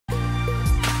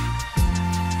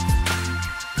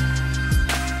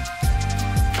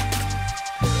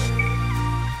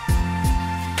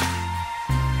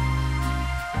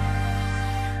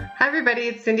everybody,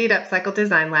 it's Cindy at Upcycle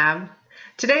Design Lab.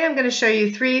 Today I'm going to show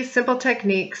you 3 simple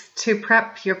techniques to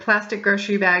prep your plastic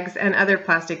grocery bags and other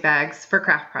plastic bags for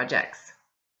craft projects.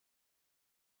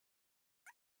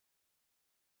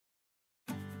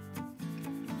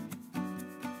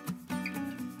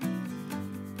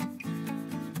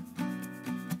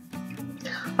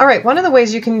 Alright, one of the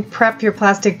ways you can prep your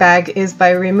plastic bag is by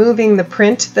removing the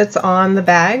print that's on the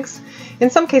bags. In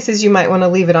some cases you might want to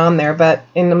leave it on there, but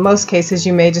in most cases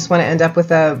you may just want to end up with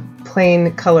a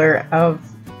plain color of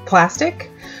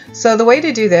plastic. So the way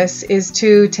to do this is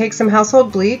to take some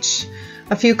household bleach,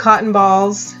 a few cotton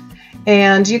balls,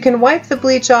 and you can wipe the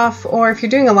bleach off, or if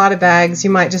you're doing a lot of bags you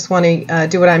might just want to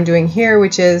do what I'm doing here,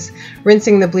 which is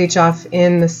rinsing the bleach off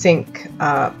in the sink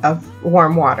of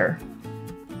warm water.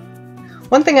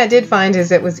 One thing I did find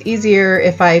is it was easier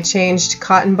if I changed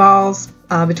cotton balls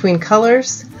between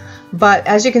colors. But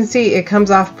as you can see, it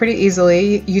comes off pretty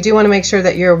easily. You do want to make sure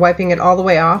that you're wiping it all the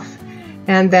way off,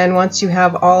 and then once you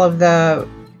have all of the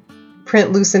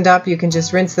print loosened up, you can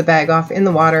just rinse the bag off in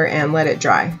the water and let it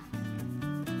dry.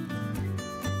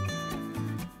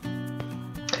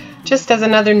 Just as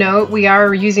another note, we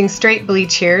are using straight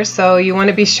bleach here, so you want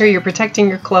to be sure you're protecting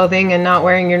your clothing and not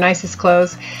wearing your nicest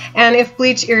clothes. And if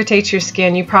bleach irritates your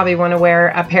skin, you probably want to wear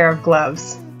a pair of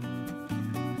gloves.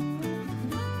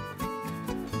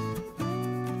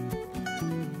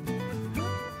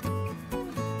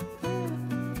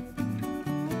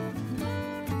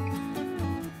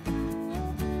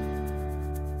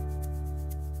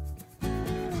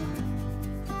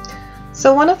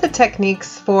 So one of the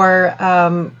techniques for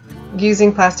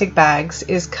using plastic bags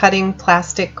is cutting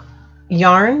plastic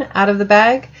yarn out of the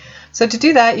bag. So to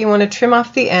do that, you want to trim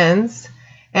off the ends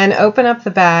and open up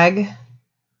the bag,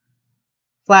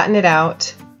 flatten it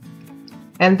out,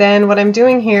 and then what I'm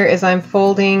doing here is I'm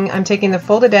taking the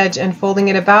folded edge and folding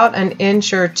it about an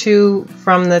inch or 2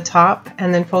 from the top,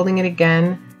 and then folding it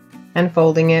again and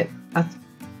folding it a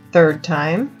third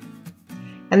time.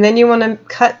 And then you want to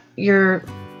cut your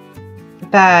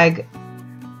bag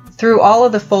through all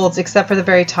of the folds except for the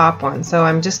very top one. So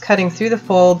I'm just cutting through the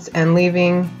folds and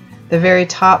leaving the very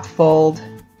top fold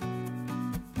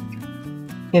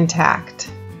intact.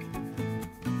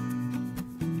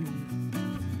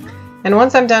 And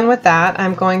once I'm done with that,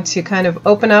 I'm going to kind of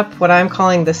open up what I'm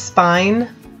calling the spine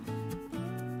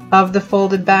of the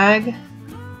folded bag,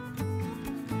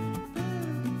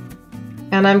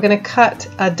 and I'm going to cut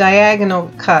a diagonal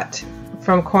cut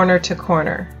from corner to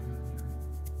corner.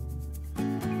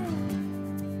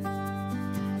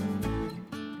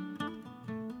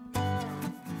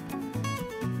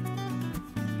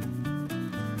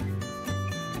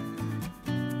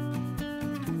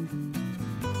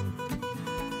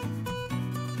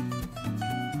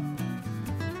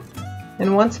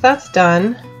 And once that's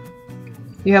done,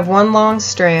 you have one long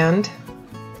strand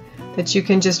that you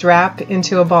can just wrap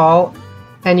into a ball,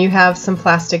 and you have some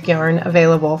plastic yarn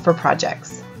available for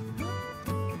projects.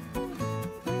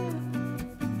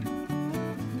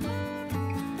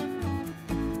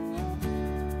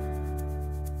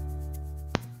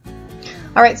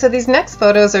 Alright, so these next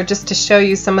photos are just to show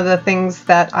you some of the things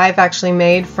that I've actually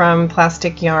made from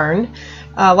plastic yarn.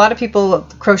 A lot of people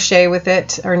crochet with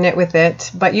it or knit with it,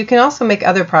 but you can also make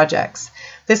other projects.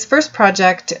 This first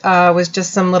project was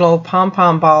just some little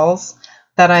pom-pom balls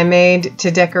that I made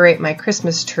to decorate my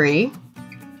Christmas tree.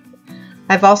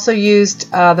 I've also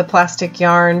used the plastic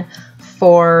yarn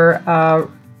for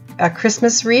a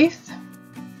Christmas wreath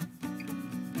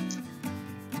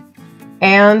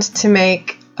and to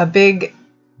make a big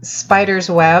spider's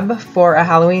web for a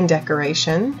Halloween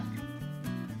decoration.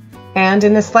 And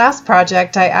in this last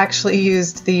project, I actually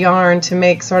used the yarn to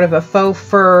make sort of a faux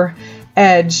fur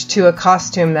edge to a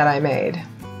costume that I made.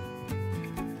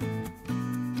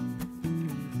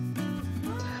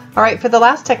 Alright, for the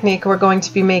last technique, we're going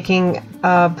to be making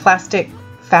plastic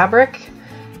fabric.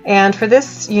 And for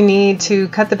this, you need to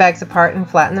cut the bags apart and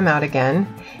flatten them out again.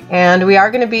 And we are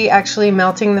going to be actually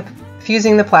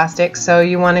fusing the plastic, so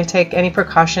you want to take any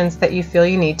precautions that you feel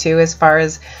you need to as far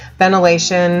as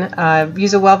ventilation.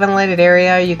 Use a well-ventilated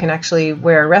area. You can actually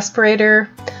wear a respirator,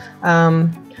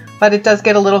 but it does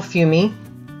get a little fumy.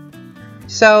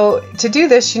 So to do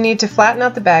this, you need to flatten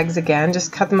out the bags again.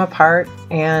 Just cut them apart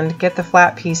and get the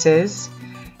flat pieces.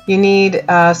 You need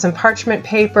some parchment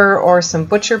paper or some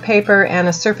butcher paper and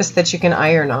a surface that you can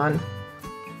iron on.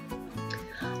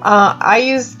 I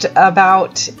used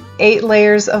about 8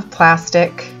 layers of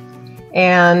plastic,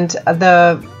 and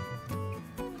the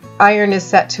iron is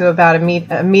set to about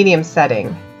a medium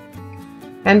setting.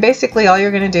 And basically all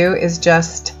you're going to do is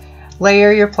just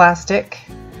layer your plastic,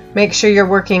 make sure you're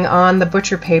working on the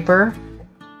butcher paper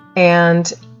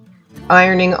and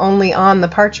ironing only on the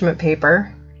parchment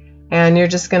paper, and you're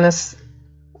just going to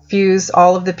fuse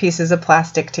all of the pieces of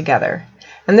plastic together.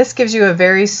 And this gives you a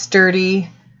very sturdy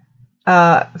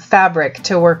fabric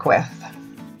to work with.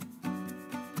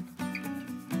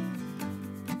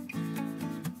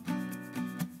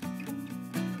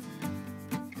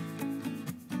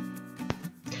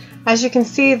 As you can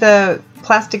see, the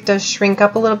plastic does shrink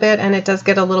up a little bit and it does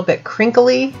get a little bit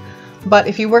crinkly, but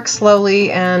if you work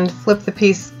slowly and flip the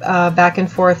piece back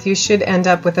and forth, you should end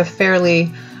up with a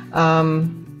fairly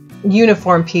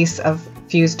uniform piece of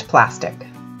fused plastic.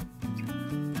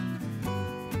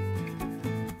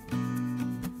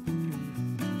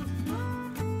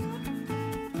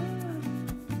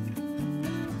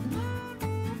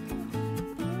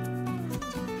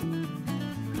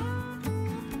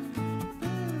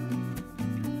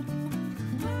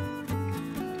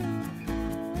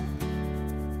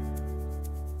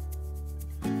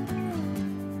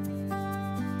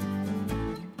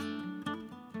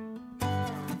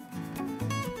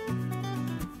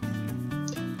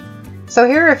 So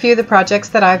here are a few of the projects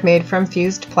that I've made from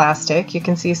fused plastic. You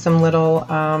can see some little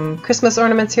Christmas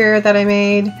ornaments here that I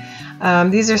made.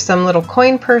 These are some little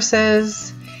coin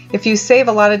purses. If you save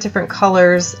a lot of different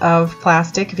colors of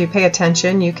plastic, if you pay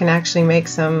attention, you can actually make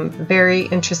some very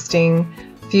interesting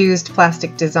fused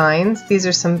plastic designs. These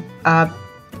are some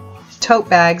tote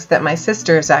bags that my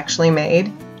sisters actually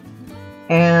made.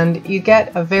 And you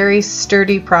get a very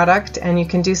sturdy product, and you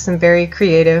can do some very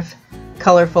creative,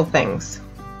 colorful things.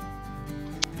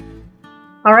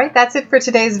 Alright, that's it for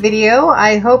today's video.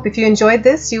 I hope if you enjoyed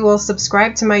this, you will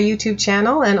subscribe to my YouTube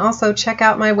channel and also check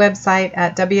out my website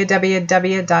at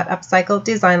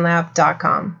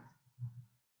www.upcycledesignlab.com.